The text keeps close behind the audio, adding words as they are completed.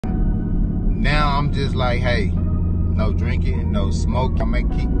I'm just like, hey, no drinking, no smoke. Make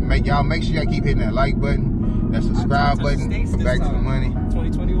sure y'all keep hitting that like button, that subscribe button. Back to the money.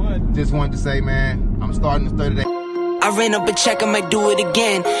 2021. Just wanted to say, man, I'm starting this 30 day. I ran up a check, I might do it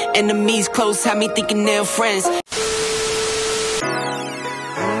again. Enemies close, had me thinking they're friends. I'm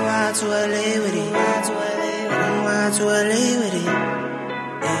wild to LA with it. I'm wild to LA with it.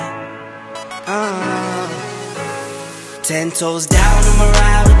 Yeah. 10 toes down, I'ma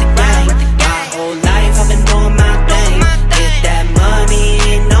ride with the gang. My whole life I've been doing my thing. Get that money,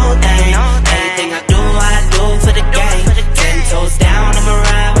 ain't no thing. Anything I do for the gang. 10 toes down, I'ma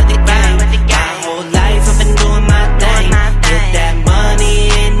ride with the gang. My whole life I've been doing my thing. Get that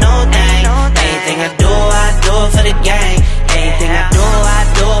money, ain't no thing. Anything I do for the gang. Anything I do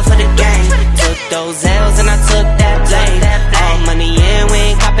for the gang. Took those L's and I took that blame. All money in,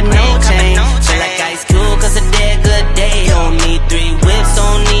 we ain't copping no change. Feel like Ice Cube, cause a dead good day. Don't need 3 whips,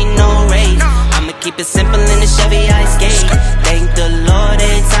 don't need no race. I'ma keep it simple in the Chevy I skate. Thank the Lord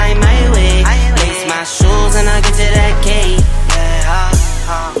every time I wait. Lace my shoes and I get to that cake. Yeah,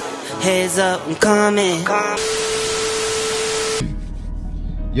 heads up, I'm coming.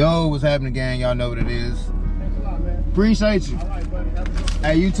 Yo, what's happening, gang? Y'all know what it is. Appreciate you.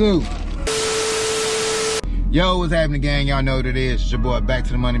 Hey, you too. Yo, what's happening, gang? Y'all know what it is. It's your boy, Back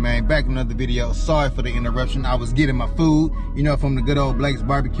to the Money, man. Back in another video. Sorry for the interruption. I was getting my food, you know, from the good old Blake's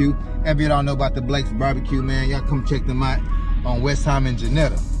Barbecue. If you don't know about the Blake's Barbecue, man, y'all come check them out on West Ham and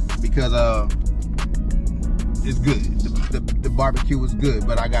Janetta, because it's good. The barbecue was good,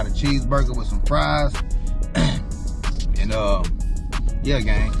 but I got a cheeseburger with some fries. And yeah,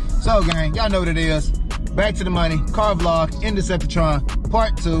 gang. So, gang, y'all know what it is. Back to the money, car vlog in Decepticon,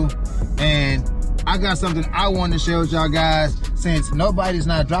 part 2. And I got something I wanted to share with y'all guys, since nobody's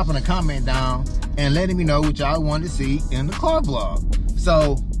not dropping a comment down and letting me know what y'all want to see in the car vlog.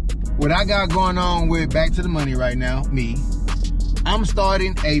 So, what I got going on with Back to the Money right now, I'm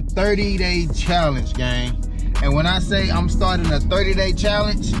starting a 30-day challenge, gang. And when I say I'm starting a 30-day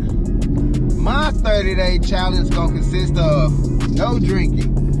challenge, my 30-day challenge gonna consist of no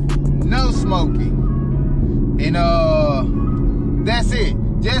drinking, no smoking, and that's it.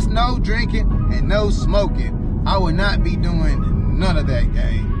 Just no drinking and no smoking. I would not be doing none of that,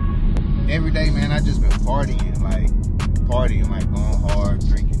 gang. Every day, man, I just been partying, like going hard,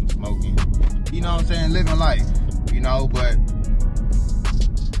 drinking, smoking. You know what I'm saying? Living life, you know, but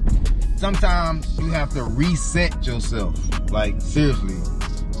sometimes you have to reset yourself. Like, seriously.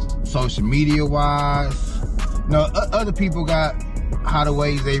 Social media wise. No, other people got how the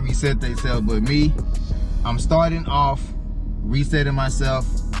ways they reset themselves, but me, I'm starting off resetting myself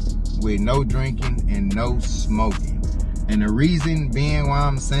with no drinking and no smoking. And the reason being why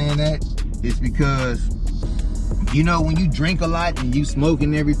I'm saying that is because, you know, when you drink a lot and you smoke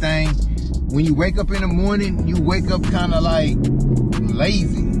and everything, when you wake up in the morning, you wake up kind of like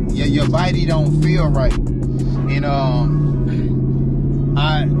lazy. Your body don't feel right. And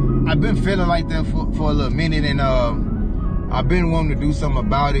I've been feeling like that for a little minute, and I've been wanting to do something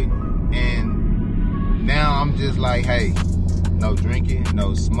about it. And now I'm just like, hey, no drinking,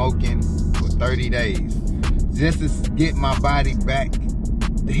 no smoking for 30 days. Just to get my body back,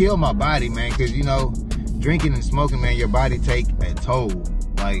 to heal my body, man. Because, you know, drinking and smoking, man, your body take a toll.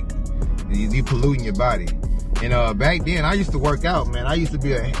 Like, you polluting your body. And back then, I used to work out, man. I used to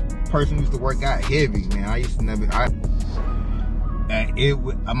be a person who used to work out heavy, man. I used to never,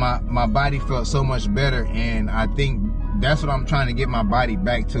 my body felt so much better. And I think that's what I'm trying to get my body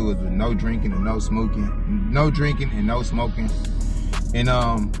back to, is the no drinking and no smoking. No drinking and no smoking. And,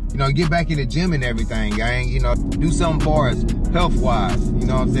 you know, get back in the gym and everything, gang. You know, do something for us health-wise. You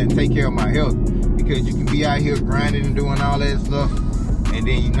know what I'm saying? Take care of my health. Because you can be out here grinding and doing all that stuff, and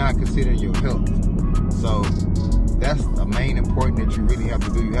then you're not considering your health. So, that's the main important that you really have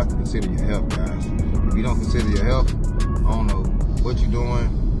to do. You have to consider your health, guys. If you don't consider your health, I don't know what you're doing.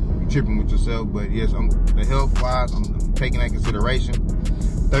 You're tripping with yourself. But yes, the health-wise, I'm taking that consideration.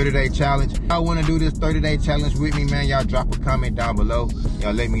 30-day challenge. If y'all want to do this 30-day challenge with me, man, y'all drop a comment down below.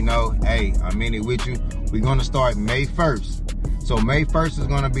 Y'all let me know, hey, I'm in it with you. We're going to start May 1st. So May 1st is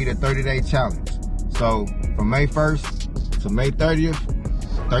going to be the 30-day challenge. So from May 1st to May 30th,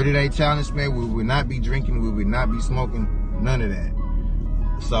 30-day challenge, man. We will not be drinking. We will not be smoking. None of that.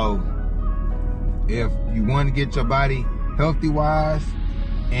 So if you want to get your body healthy-wise,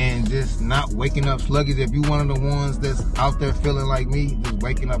 and just not waking up sluggish. If you one of the ones that's out there feeling like me, just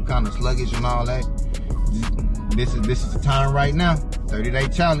waking up kind of sluggish and all that, this is the time right now. 30-day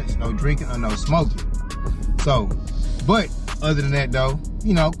challenge, no drinking or no smoking. So, but other than that though,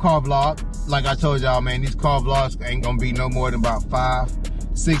 you know, car vlog. Like I told y'all, man, these car vlogs ain't gonna be no more than about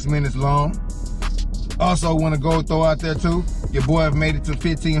 5-6 minutes long. Also want to go throw out there too, your boy have made it to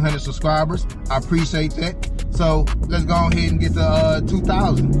 1,500 subscribers. I appreciate that. So let's go ahead and get to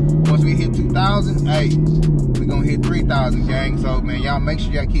 2,000. Once we hit 2,000, hey, we're gonna hit 3,000, gang. So man, y'all make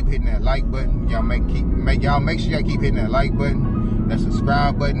sure y'all keep hitting that like button. Y'all make sure y'all keep hitting that like button, that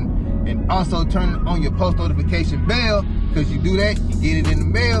subscribe button, and also turn on your post notification bell, because you do that, you get it in the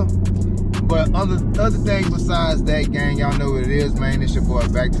mail. But other things besides that, gang, y'all know what it is, man. It's your boy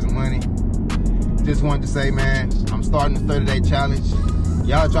Back to the Money. Just wanted to say, man, I'm starting the 30-day challenge.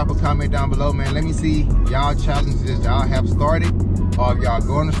 Y'all drop a comment down below, man. Let me see y'all challenges y'all have started, or if y'all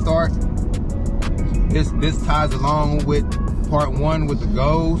going to start. This ties along with part 1 with the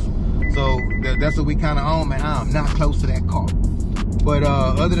goals. So that's what we kind of on, man. I'm not close to that car. But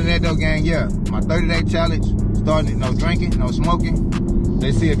other than that though, gang, yeah, my 30-day challenge, starting no drinking, no smoking.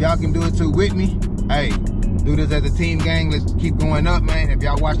 Let's see if y'all can do it too with me. Hey, do this as a team, gang. Let's keep going up, man. If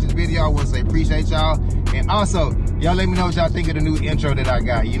y'all watch this video, I want to say appreciate y'all. And also, y'all let me know what y'all think of the new intro that I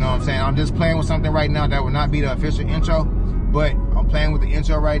got. You know what I'm saying? I'm just playing with something right now that will not be the official intro, but I'm playing with the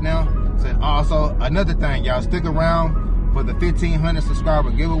intro right now. So also, another thing, y'all stick around for the 1,500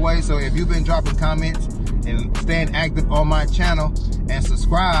 subscriber giveaway. So if you've been dropping comments and staying active on my channel and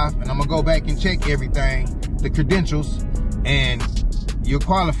subscribe, and I'm gonna go back and check everything, the credentials, and you're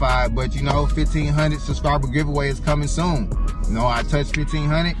qualified. But you know, 1,500 subscriber giveaway is coming soon. You know, I touched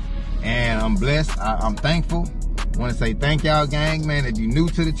 1,500 and I'm blessed. I'm thankful. Want to say thank y'all, gang, man. If you're new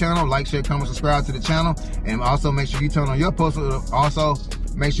to the channel, like, share, comment, subscribe to the channel, and also make sure you turn on your post. Also,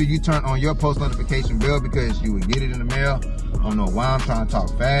 make sure you turn on your post notification bell, because you will get it in the mail. I don't know why I'm trying to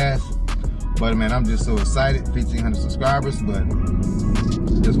talk fast, but man, I'm just so excited. 1,500 subscribers, but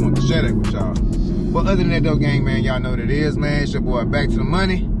just want to share that with y'all. But other than that though, gang, man, y'all know what it is, man. It's your boy Back to the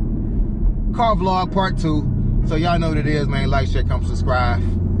Money. Car vlog part 2. So y'all know what it is, man. Like, share, comment, subscribe,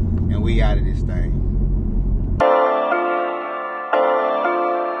 and we out of this thing.